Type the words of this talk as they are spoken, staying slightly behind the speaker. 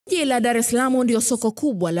Jiji la Dar es Salaam ndio soko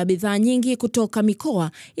kubwa la bidhaa nyingi kutoka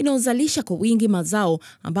mikoa inayozalisha kwa wingi mazao,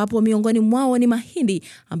 ambapo miongoni mwao ni mahindi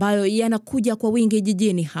ambayo yanakuja kwa wingi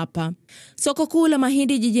jijini hapa. Soko kuu la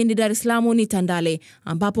mahindi jijini Dar es Salaam ni Tandale,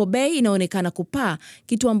 ambapo bei inaonekana kupaa,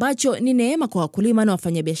 kitu ambacho ni neema kwa wakulima na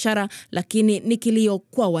wafanyabiashara, lakini ni kilio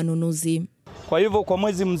kwa wanunuzi. Kwa hivyo kwa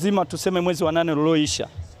mwezi mzima, tuseme mwezi wa 8 ulioisha,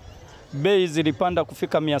 bei zilipanda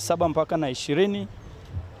kufika 700 mpaka na 20,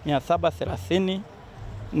 730.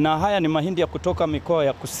 Na haya ni mahindi ya kutoka mikoa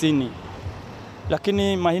ya kusini.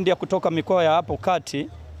 Lakini mahindi ya kutoka mikoa ya hapo kati,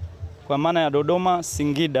 kwa maana ya Dodoma,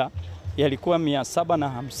 Singida, yalikuwa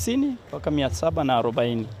 750 mpaka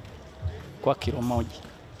 740 kwa kilo moja.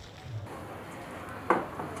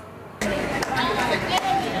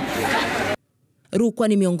 Rukwa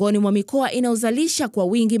ni miongoni mwa mikoa inayozalisha kwa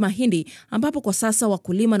wingi mahindi, ambapo kwa sasa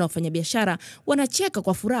wakulima na wafanyabiashara wanacheka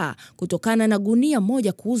kwa furaha kutokana na gunia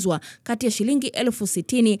moja kuuzwa kati ya shilingi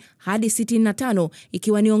 60,000 hadi 65,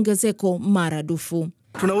 ikiwa ni ongezeko maradufu.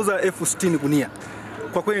 Tunauza 60,000 gunia.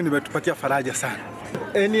 Kwa kweli nimetupatia faraja sana.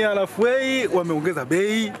 Ahueni wameongeza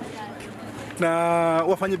bei na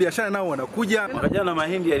wafanyabiashara nao wanakuja. Mwaka jana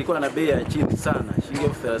mahindi yalikuwa na bei ya chini sana, shilingi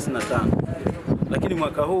 35. Lakini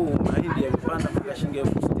mwaka huu mahindi yamepanda mpaka shilingi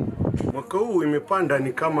 60,000. Mwaka huu imepanda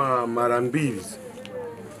ni kama mara 2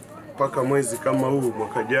 mpaka mwezi kama huu.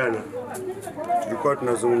 Mwaka jana tulikuwa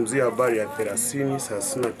tunazungumzia habari ya 30,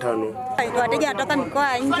 35. Wateja wanatoka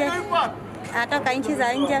mikoa nje, anatoka nchi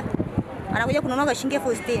za nje, anakuja kununua kwa shilingi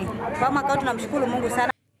 60,000. Kwa mwaka huu tunamshukuru Mungu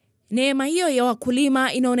sana. Neema hiyo ya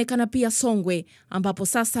wakulima inaonekana pia Songwe, ambapo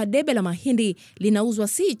sasa debe la mahindi linauzwa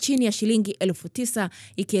si chini ya shilingi 9,000,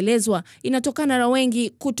 ikielezwa inatokana na wengi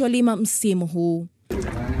kutolima msimu huu.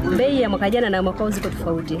 Bei ya mwaka jana na mwaka huu ziko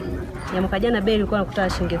tofauti. Ya mwaka jana bei ilikuwa inakuta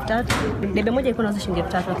shilingi 3,000. Debe moja ilikuwa inauzwa shilingi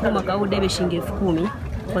 3,000, lakini mwaka huu debe shilingi 10,000.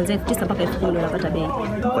 Kuanzia 9,000 mpaka 10,000 unapata bei.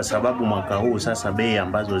 Kwa sababu mwaka huu sasa bei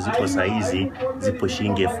ambazo zipo saizi zipo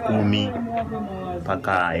shilingi 10,000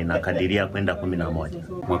 mpaka inakadiria kwenda 11.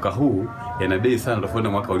 Mwaka huu yana bei sana tofauti na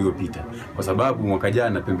mwaka uliopita, kwa sababu mwaka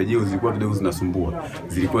jana pembejeo zilikuwa kidogo zinasumbua,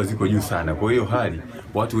 zilikuwa ziko juu sana. Kwa hiyo hali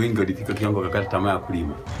watu wengi walifika kiwango kakata tamaa ya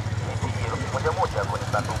kulima.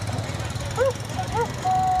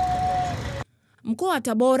 Mkoa wa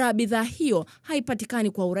Tabora bidhaa hiyo haipatikani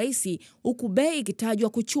kwa urahisi, huku bei ikitajwa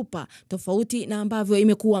kuchupa, tofauti na ambavyo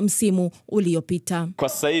imekuwa msimu uliopita. Kwa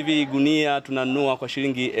sasa hivi gunia tunanunua kwa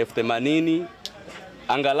shilingi 80,000,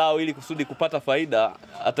 angalau ili kusudi kupata faida.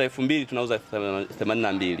 Hata 2,000 tunauza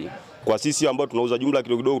 82. Kwa sisi ambao tunauza jumla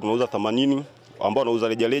kidogo tunauza 80, ambao tunauza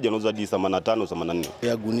rejareja tunauza hadi 85, 84.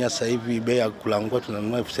 Ya gunia sasa hivi bei ya kulangua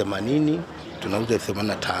tunanunua 80,000, tunauza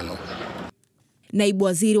 85. Naibu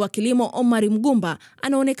Waziri wa Kilimo Omar Mgumba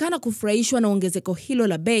anaonekana kufurahishwa na ongezeko hilo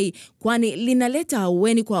la bei, kwani linaleta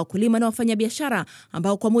ahueni kwa wakulima na wafanyabiashara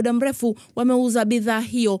ambao kwa muda mrefu wameuza bidhaa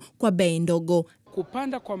hiyo kwa bei ndogo.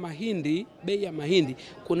 Kupanda kwa mahindi, bei ya mahindi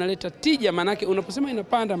kunaleta tija, manake unaposema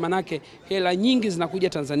inapanda manake hela nyingi zinakuja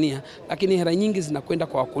Tanzania, lakini hela nyingi zinakwenda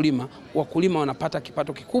kwa wakulima. Wakulima wanapata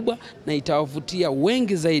kipato kikubwa na itawavutia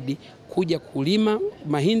wengi zaidi kuja kulima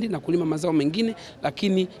mahindi na kulima mazao mengine,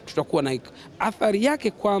 lakini tutakuwa na athari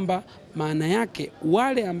yake kwamba maana yake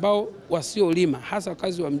wale ambao wasiolima, hasa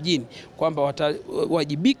wakazi wa mjini, kwamba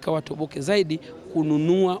watawajibika watoboke zaidi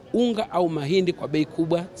kununua unga au mahindi kwa bei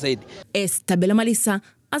kubwa zaidi. Tabela Malisa,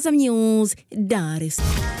 Azam News, Dar es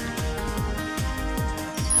Salaam.